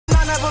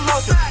never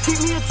lost him. Keep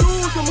me in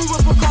tune to move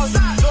with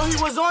precaution. Know he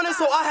was on it,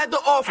 so I had to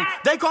off him.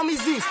 They call me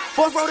Zeus,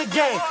 fourth row the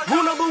game.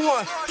 Rule number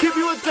 1, keep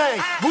you a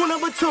thing. Rule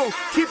number 2,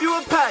 keep you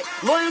a pack.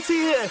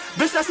 Loyalty here,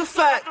 bitch, that's a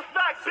fact.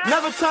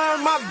 Never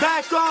turn my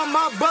back on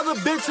my brother,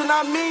 bitch, and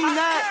I mean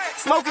that.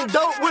 Smoking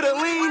dope with a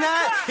lean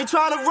at. He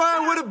tryna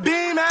run with a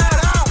beam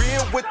at.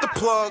 Real with the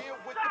plug,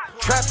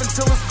 trapping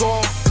till it's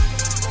gone.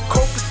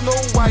 Coke is Snow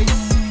White,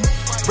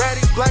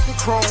 Ratty's black and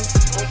chrome.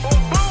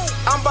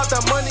 I'm about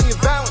that money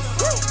and balance.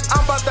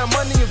 I'm about that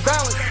money and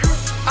balance.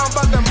 I'm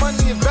about that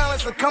money and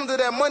balance. And come to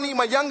that money,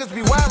 my youngest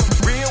be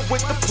wildin'. Real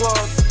with the plug,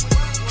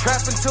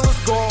 trapping till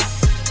it's gone.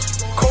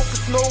 Coke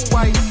is Snow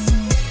White,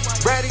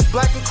 Ratty's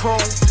black and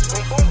chrome.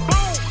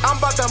 I'm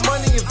about that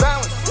money and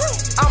balance.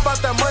 I'm about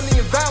that money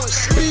and balance.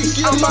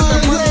 I'm about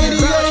that money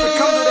and balance. And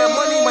come to that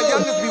money, my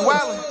youngest be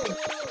wildin'.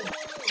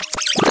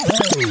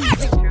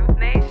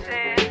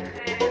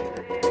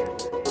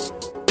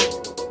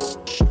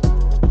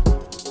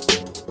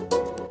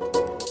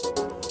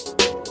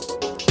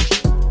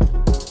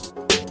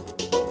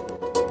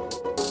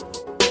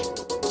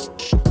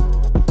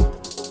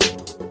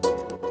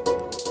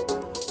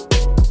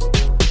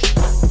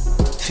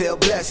 Feel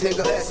blessed,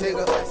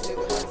 nigga.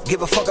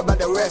 Give a fuck about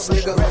the rest,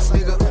 nigga.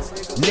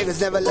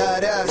 Niggas never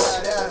loved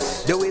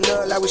us. Do we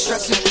look like we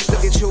stressing?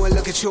 Look at you and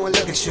look at you and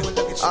look at you.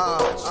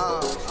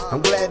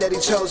 I'm glad that he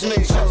chose me.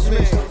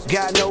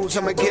 God knows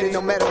I'ma get it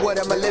no matter what.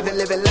 I'ma living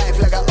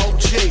life like an OG.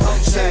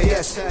 Say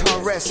yes,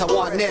 pun rest, I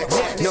want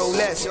next. No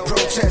less,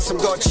 protest, I'm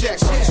gonna check.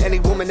 Any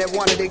woman that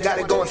wanted it,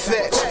 gotta go and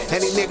fetch.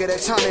 Any nigga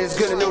that taught me is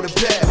gonna know the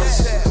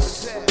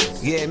best.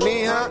 Yeah,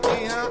 me, huh?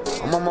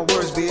 I'm on my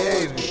worst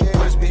behavior.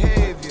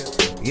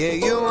 Yeah,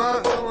 you,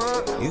 huh?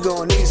 You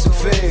gon' need some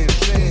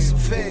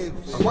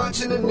favors. I'm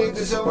watching the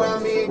niggas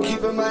around me and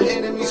keeping my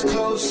enemies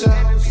closer.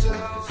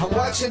 I'm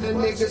watching the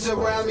niggas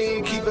around me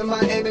and keeping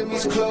my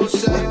enemies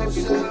closer.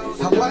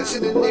 I'm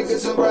watching the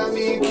niggas around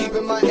me and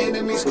keeping my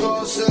enemies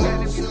closer.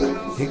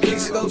 In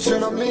case it gon'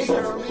 turn on me,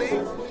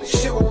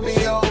 shit won't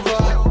be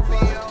over.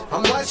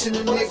 I'm watching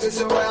the niggas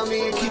around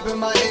me and keeping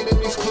my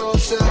enemies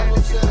closer.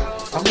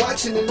 I'm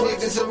watching the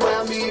niggas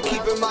around me and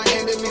keeping my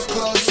enemies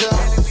closer.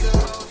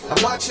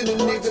 I'm watching the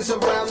niggas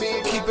around me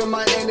and keeping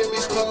my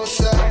enemies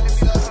closer.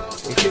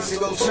 In case it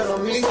gon' turn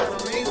on me,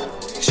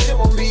 shit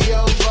won't be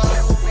over.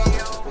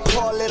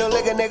 Poor little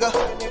nigga,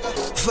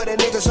 for the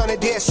niggas on the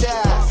dead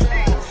side.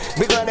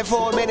 Been grinding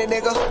for a minute,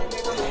 nigga.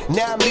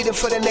 Now I'm leading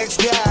for the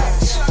next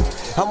guys.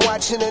 I'm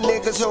watching the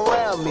niggas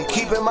around me,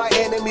 keeping my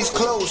enemies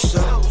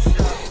closer.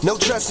 No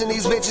trust in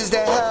these bitches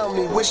that hound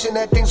me, wishing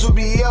that things would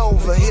be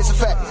over. Here's a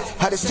fact,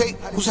 hottest tape,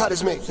 who's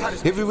hottest mate?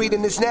 If you're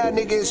reading this now,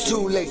 nigga, it's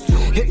too late.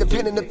 Hit the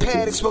pen in the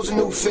pad, expose a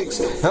new fix.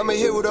 I'ma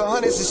hit with the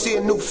hundreds and see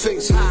a new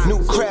face.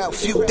 New crowd,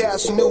 few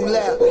thousand, new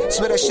loud.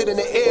 Smell that shit in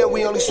the air,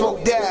 we only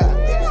smoke down.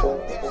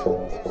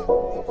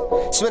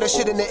 Smell that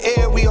shit in the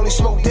air, we only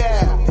smoke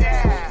down.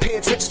 Pay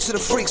attention to the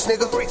freaks,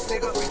 nigga.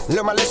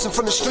 Learn my lesson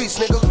from the streets,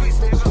 nigga.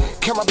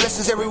 Count my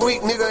blessings every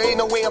week, nigga. Ain't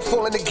no way I'm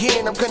falling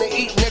again, I'm gonna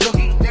eat,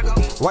 nigga.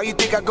 Why you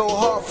think I go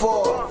hard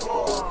for?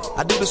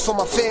 I do this for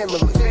my family.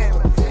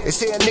 They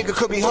say a nigga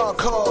could be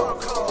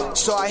hardcore,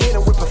 so I hit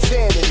him with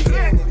profanity.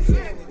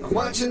 I'm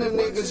watching the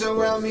niggas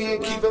around me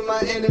and keeping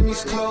my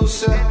enemies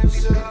closer.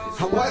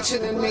 I'm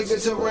watching the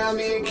niggas around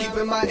me and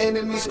keeping my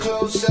enemies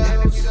closer.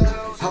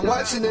 I'm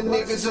watching the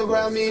niggas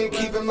around me and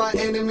keeping my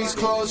enemies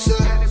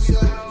closer.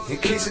 In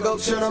case it gon'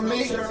 turn on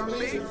me,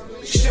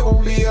 shit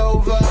won't be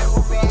over.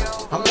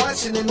 I'm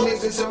watching the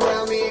niggas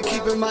around me and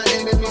keeping my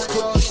enemies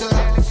closer.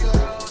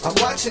 I'm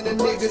watching the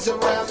niggas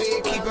around me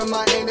and keeping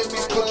my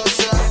enemies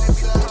closer.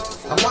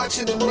 I'm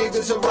watching the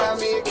niggas around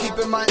me and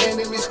keeping my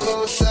enemies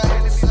closer.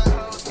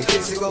 In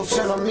case it gon'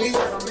 turn on me,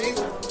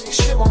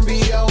 shit won't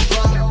be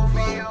over.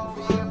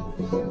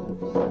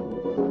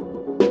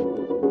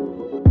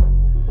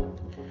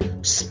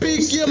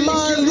 Speak Your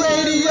Mind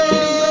Radio.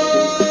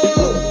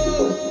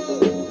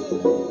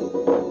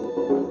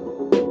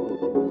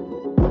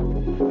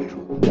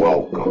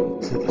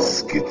 Welcome to the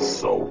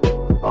Schizo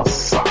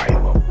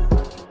Asylum.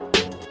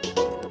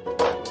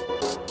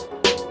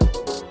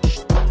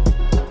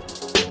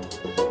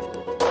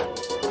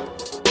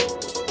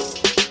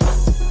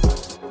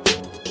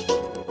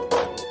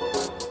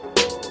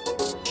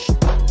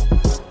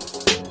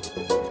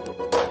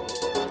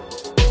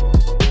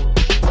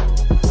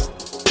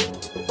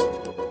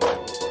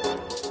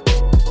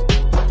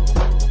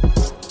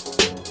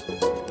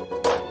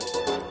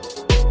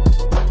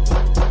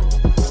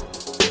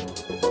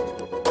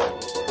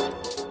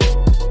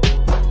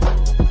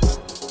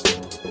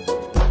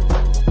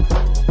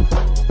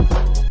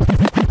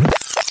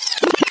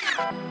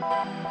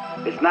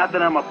 It's not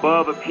that I'm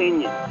above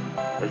opinion.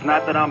 It's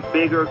not that I'm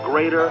bigger,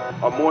 greater,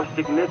 or more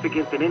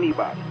significant than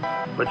anybody.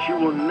 But you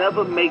will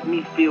never make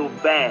me feel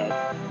bad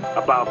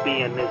about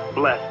being this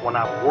blessed when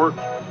I've worked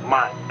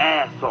my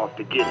ass off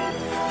to get it.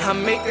 I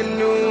make a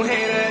new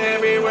hater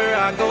everywhere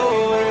I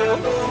go,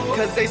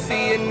 'cause they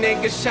see a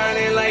nigga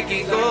shining like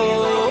he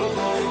gold.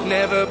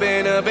 Never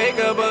been a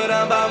baker, but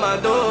I'm by my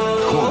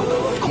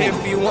door.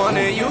 If you want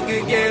it, you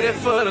can get it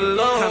for the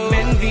low. I'm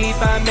envied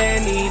by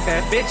many,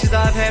 bad bitches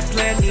I've had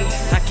plenty.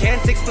 I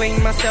can't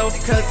explain myself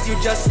cause you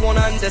just won't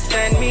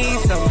understand me.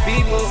 Some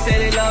people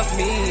say they love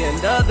me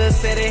and others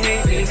say they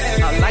hate me.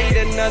 I light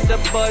another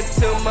bud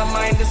till my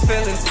mind is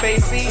feeling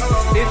spacey.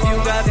 If you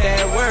got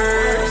that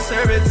word,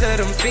 serve it to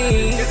them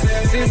fiends.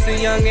 Since a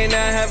youngin'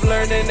 I have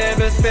learned to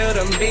never spill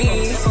them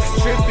beans.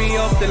 Trippy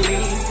off the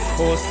lean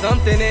or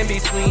something in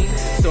between.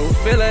 So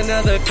fill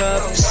another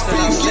cup till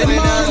I'm living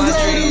out my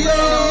dreams.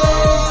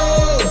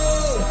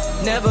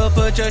 Never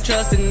put your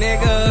trust in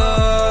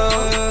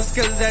niggas,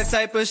 cause that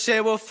type of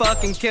shit will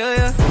fucking kill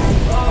ya.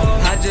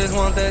 I just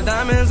want the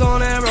diamonds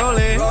on that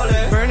rolling,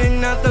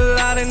 burning out the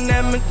lot in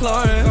that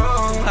McLaren.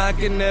 I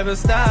can never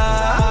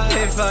stop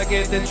if I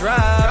get the drive.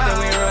 Then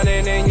we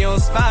running in your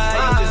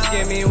spot. You just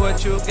give me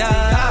what you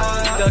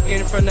got.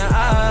 Ducking from the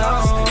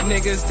ops,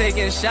 niggas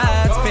taking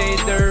shots. Paid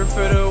dirt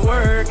for the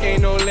work,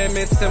 ain't no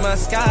limits to my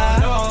sky.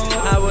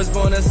 I was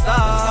born a star,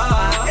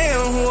 I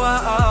am who I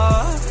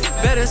are.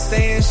 Better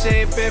stay in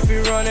shape if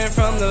you're running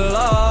from the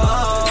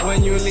law.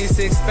 When you least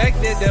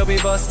expect it, they'll be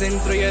busting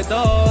through your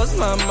doors.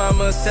 My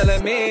mama's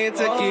telling me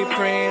to keep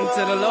praying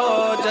to the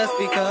Lord just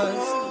because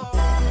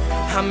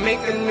I make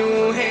a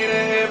new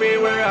hater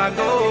everywhere I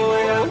go.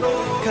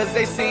 Cause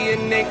they see a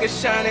nigga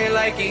shining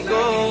like he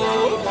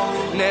gold.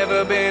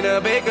 Never been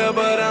a baker,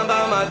 but I'm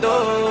by my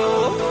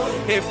door.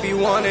 If you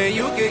want it,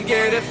 you can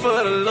get it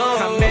for the low.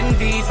 I'm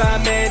envied by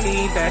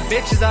many, bad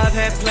bitches I've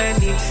had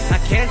plenty. I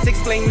can't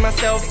explain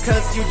myself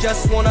cause you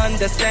just won't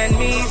understand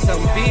me.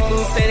 Some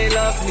people say they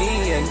love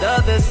me and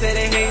others say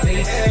they hate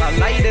me. I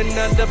light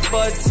another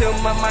bud till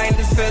my mind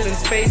is feeling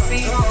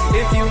spacey.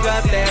 If you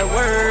got that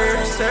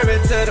word, serve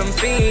it to them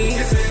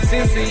fiends.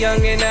 Since a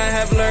youngin' I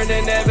have learned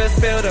to never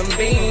spill them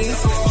beans.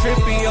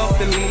 Trippy off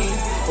the lean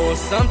or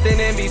something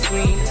in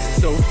between.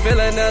 So fill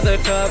another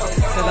cup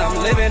till I'm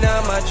living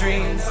out my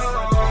dreams.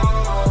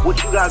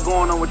 What you got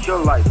going on with your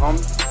life, homie?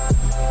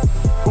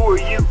 Who are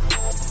you?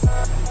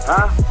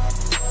 Huh?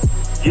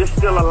 You're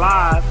still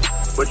alive,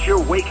 but you're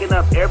waking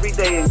up every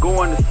day and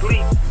going to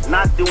sleep,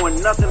 not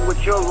doing nothing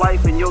with your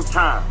life and your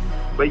time.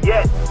 But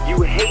yet,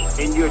 you hate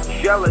and you're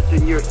jealous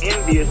and you're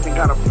envious and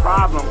got a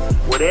problem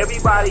with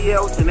everybody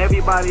else and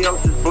everybody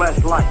else's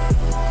blessed life.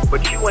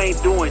 But you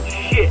ain't doing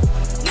shit.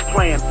 You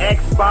playing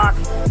Xbox,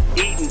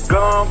 eating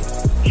gum,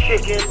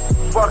 chicken,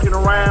 fucking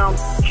around,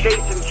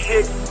 chasing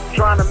chicks,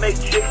 trying to make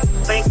chicks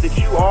think that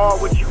you are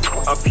what you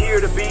appear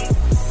to be.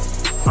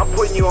 I'm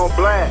putting you on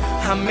blast.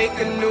 I make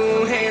a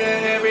new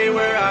hater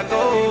everywhere I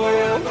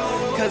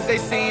go. Cause they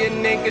see a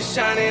nigga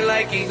shining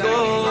like he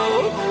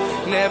gold.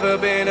 Never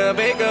been a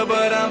baker,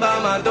 but I'm by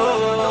my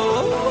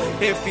door.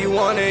 If you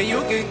want it,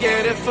 you can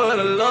get it for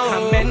the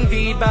low. I'm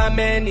envied by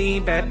many,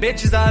 bad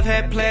bitches I've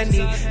had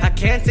plenty. I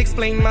can't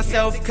explain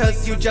myself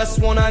cause you just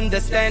won't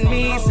understand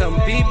me.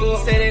 Some people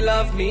say they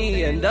love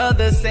me and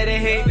others say they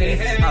hate me.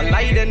 I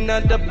light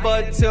another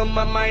bud till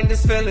my mind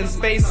is feeling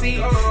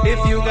spacey.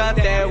 If you got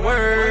that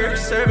word,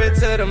 serve it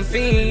to them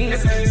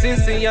fiends.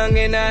 Since a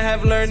youngin' I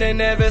have learned to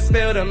never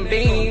spill them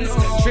beans.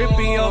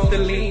 Trippy off the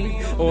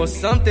lean or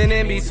something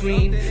in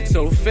between.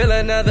 So fill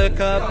another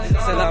cup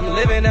till I'm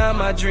living out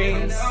my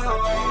dreams.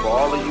 For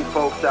all of you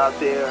folks out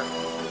there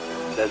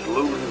that's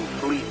losing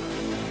sleep,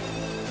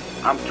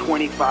 I'm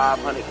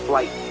 2,500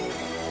 flights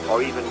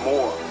or even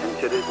more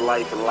into this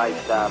life and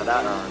lifestyle that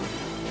I earned.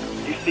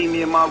 You see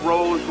me in my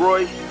Rolls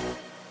Royce,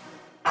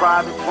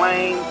 private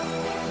plane,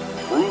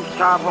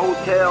 rooftop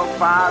hotel,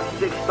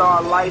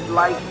 5-6-star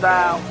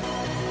lifestyle.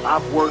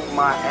 I've worked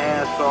my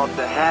ass off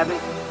to have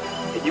it,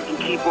 and you can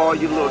keep all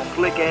your little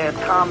slick ass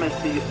comments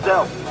to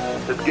yourself.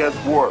 Cause guess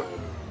what?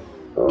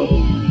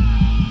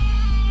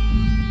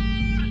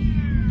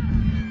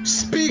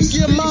 Speak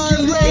Your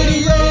Mind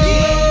Radio.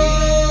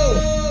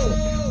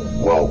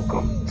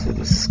 Welcome to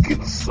the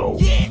Schizo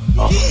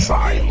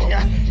Asylum.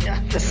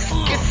 The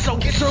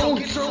Schizo.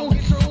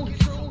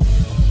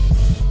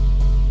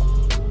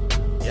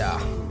 Yeah.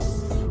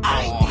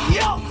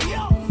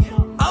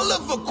 I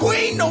live for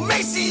Queen, no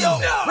Maceo.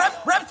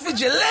 Rap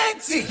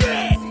vigilante.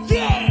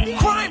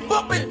 Crime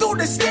bumping through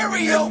the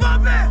stereo.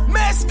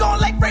 Mask on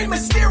like Rey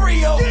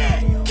Mysterio.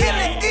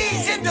 Killing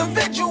these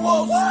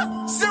individuals.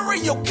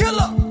 Serial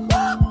killer.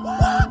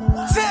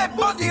 Ted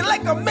Bundy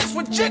like a mix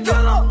with Jigger.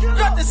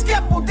 Got the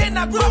scalpel, then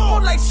I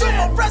grapple like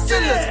sumo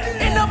wrestlers.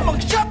 In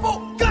amongst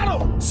trouble,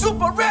 got 'em.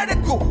 Super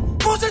radical,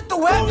 cruising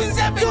through heaven's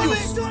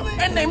avenues.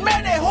 And they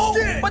mad at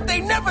who, but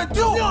they never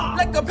do.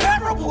 Like a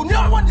parable,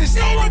 no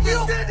understanding you.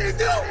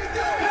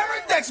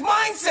 Paradox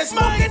mindset,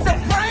 smoking the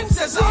prime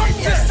says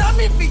Anya. Tell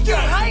me for your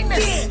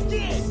highness.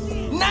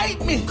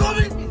 Night me,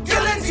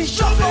 killings he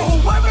show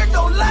whoever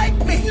don't like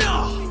me.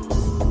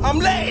 I'm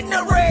letting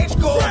the rage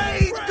go.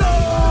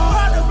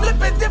 Proud to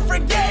flip a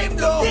different game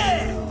though.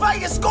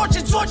 Fire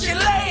scorching, torching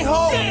lane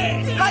hole.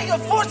 Higher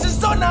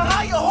forces on the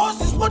higher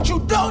horses. what you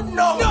don't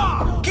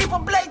know. Keep a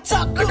blade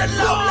tuck on the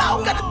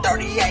low. Got a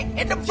 38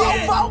 in the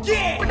Volvo.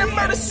 When the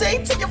murder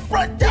scene to your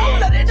front door,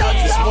 let it I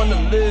just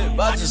wanna live,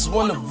 I just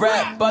wanna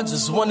rap, I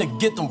just wanna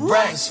get them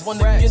racks,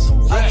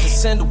 I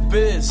just handle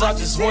biz, I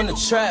just wanna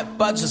trap,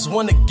 I just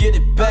wanna get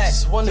it back,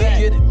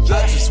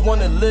 I just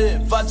wanna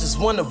live, I just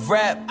wanna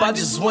rap, I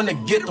just wanna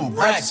get them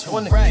racks,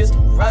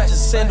 I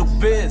just handle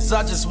biz,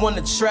 I just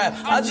wanna trap,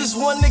 I just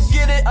wanna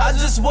get it, I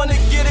just wanna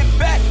get it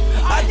back,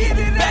 I get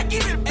it back,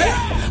 get it back,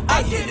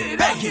 I get it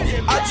back, get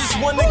it, I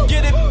just wanna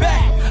get it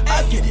back,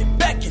 I get it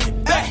back, get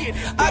it back,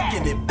 I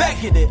get it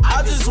back, get it,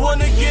 I just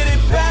wanna get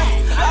it back,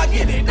 I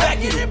get it back,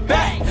 get it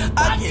back,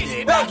 I get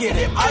it back, get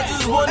it, I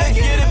just wanna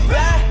get it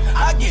back,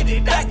 I get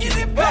it back, get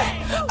it back,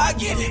 I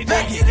get it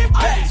back, get it,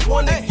 I just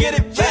wanna get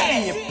it back.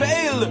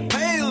 And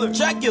Paler,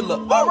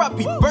 Dracula,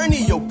 R.I.P.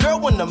 Bernie, your girl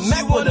wanna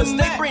Mac with us,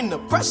 they bring the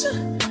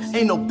pressure.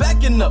 Ain't no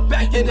backing up,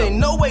 it ain't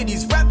no way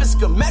these rappers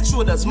can match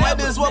with us. Might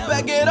as well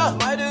back it up,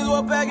 my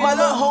little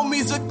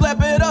homies will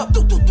clap it up.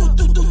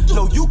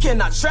 No, you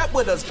cannot trap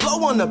with us,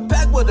 blow on the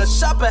back with us,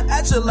 shopping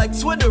at you like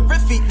Twitter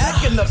if he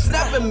acting up,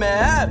 snapping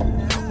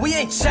man. We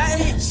ain't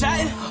chatting.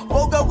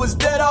 Woke up was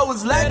dead, I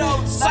was lagging.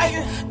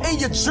 In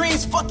your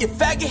dreams, fucking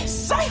faggot.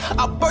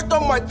 I birthed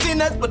on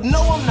Martinez, but no,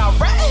 I'm not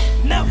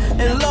ratting.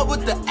 In love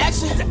with the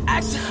action.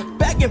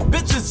 Bagging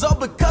bitches all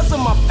because of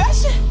my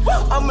fashion.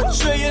 I'm a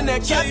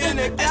trillionaire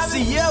captain.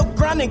 SCL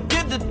grinding,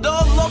 get it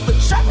all off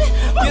of trapping.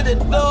 Get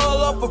it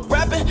all off of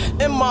rapping.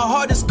 And my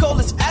heart is cold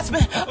as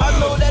aspen. I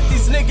know that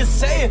these niggas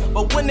say it,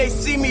 but when they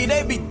see me,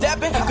 they be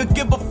dapping. Could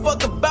give a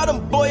fuck about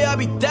them, boy, I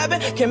be dabbing.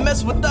 Can't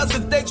mess with us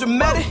cause they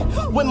dramatic.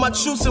 With my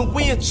troops and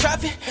we in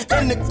traffic.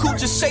 And the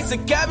coochie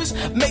chasing cabbage.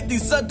 Make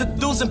these other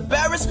dudes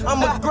embarrassed.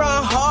 I'ma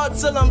grind hard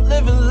till I'm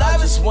living lavish. I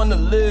just wanna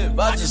live,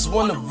 I just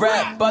wanna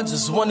rap, I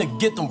just wanna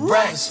get them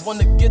racks, I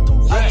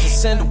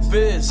just handle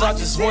biz, I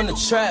just wanna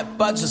trap,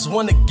 I just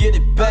wanna get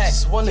it back, I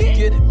just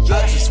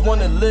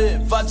wanna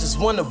live, I just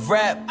wanna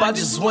rap, I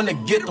just wanna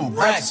get them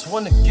racks,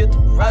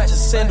 I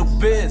just handle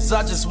biz,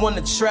 I just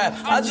wanna trap,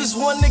 I just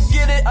wanna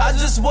get it, I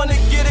just wanna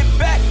get it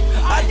back,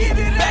 I get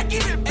it back,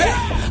 get it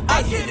back,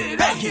 I get it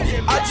back, get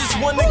it, I just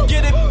wanna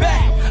get it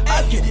back,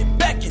 I get it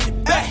back, get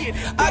it back,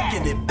 I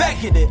get it back,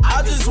 get it,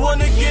 I just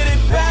wanna get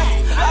it back,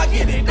 I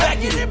get it back,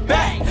 get it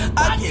back,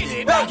 I get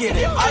it back, get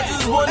it, I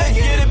just wanna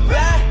get it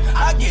back,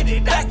 I get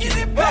it back, get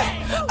it back,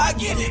 I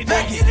get it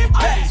back, get it,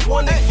 I just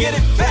wanna get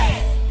it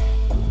back.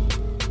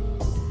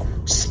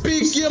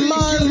 Speak Your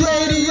Mind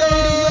Radio.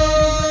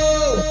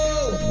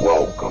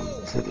 Welcome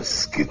to the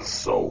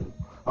Schizo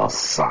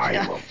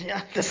Asylum.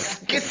 The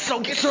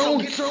Schizo.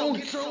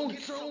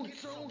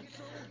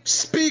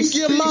 Speak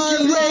Your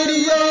Mind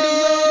Radio.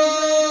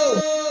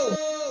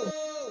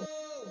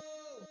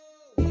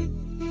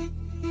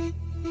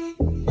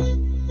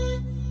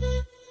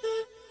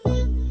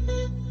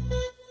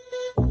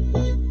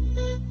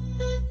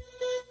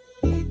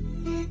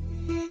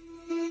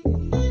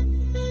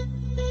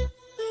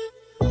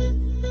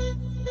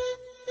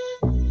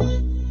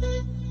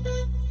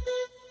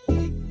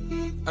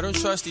 I don't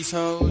trust these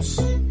hoes.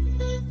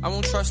 I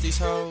won't trust these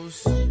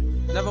hoes.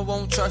 Never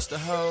won't trust a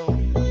hoe.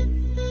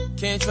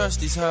 Can't trust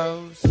these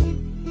hoes.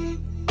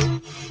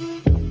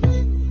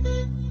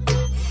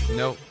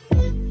 Nope.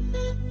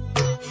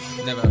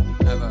 Never,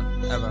 ever,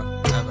 ever,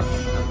 ever,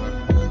 ever.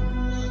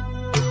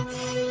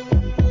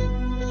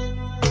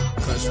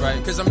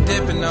 Cause I'm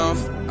dipping off.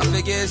 I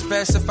figure it's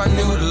best if I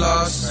knew the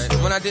loss.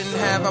 When I didn't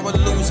have, I would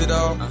lose it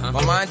all.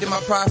 My mind and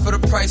my pride for the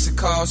price it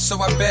cost, so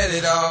I bet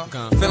it all.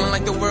 Feeling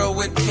like the world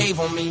would cave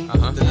on me.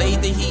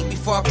 Delayed the heat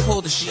before I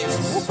pulled the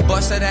sheets.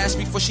 Bust that ass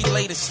before she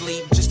laid to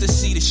sleep, just to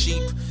see the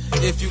sheep.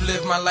 If you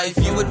live my life,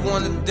 you would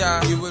wanna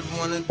die.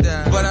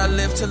 But I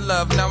live to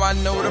love, now I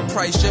know the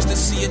price, just to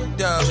see a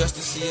dove.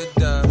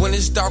 When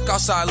it's dark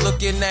outside,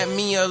 looking at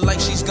me like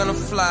she's gonna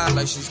fly.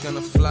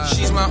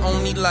 She's my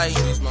only light.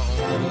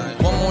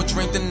 One more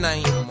drink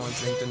tonight.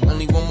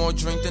 Only one more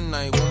drink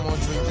tonight.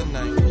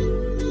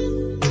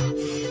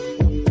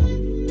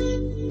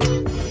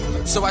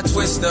 So I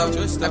twist up.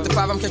 After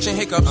 5, I'm catching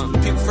hiccups.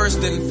 People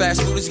first, then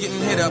fast food is getting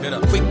hit up.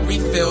 Quick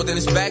refill, then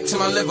it's back to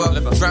my liver.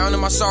 Drowning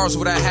my sorrows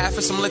with a half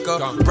of some liquor.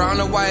 Brown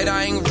or white,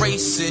 I ain't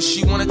racist.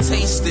 She wanna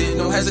taste it,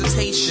 no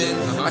hesitation.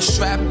 I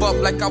strap up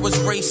like I was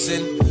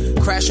racing.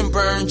 Crash and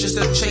burn just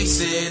to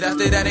chase it.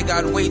 After that it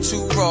got way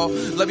too raw.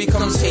 Love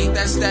becomes hate,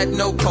 that's that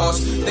no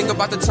cost. Think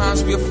about the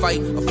times we'll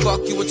fight. A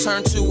fuck you would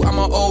turn to,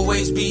 I'ma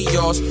always be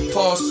yours.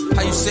 Pause,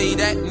 how you say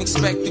that and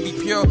expect to be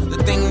pure? The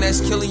thing that's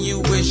killing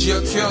you is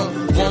your cure.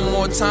 One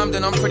more time,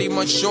 then I'm pretty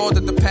much sure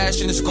that the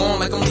passion is gone,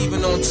 like I'm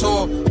leaving on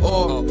tour.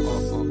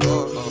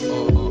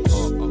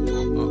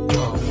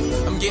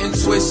 Getting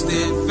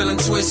twisted, feeling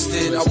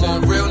twisted. I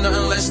want real,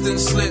 nothing less than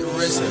slit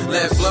wrist.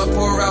 Let blood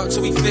pour out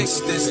till we fix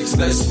this.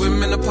 Let's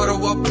swim in the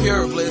puddle of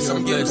pure bliss.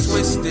 I'm getting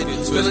twisted,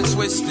 feeling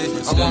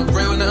twisted. I want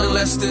real, nothing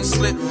less than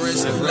slit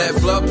wrist.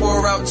 Let blood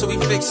pour out till we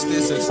fix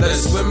this.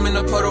 Let's swim in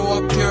the puddle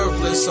of pure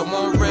bliss. I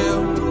want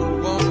real,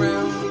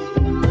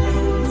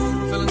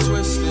 feeling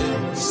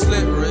twisted,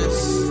 slit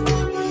wrist.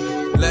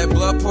 Let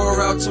blood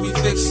pour out till we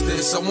fix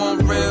this. I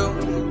want real,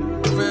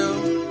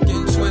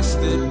 getting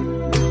twisted.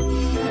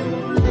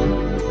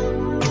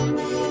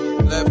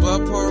 Let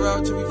blood pour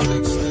out till we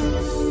fix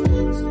this.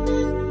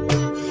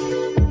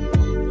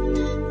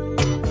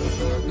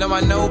 Now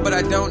I know, but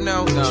I don't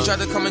know. She tried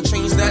to come and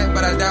change that,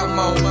 but I doubt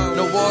more.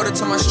 No water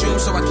to my stream,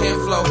 so I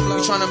can't flow.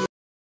 You tryna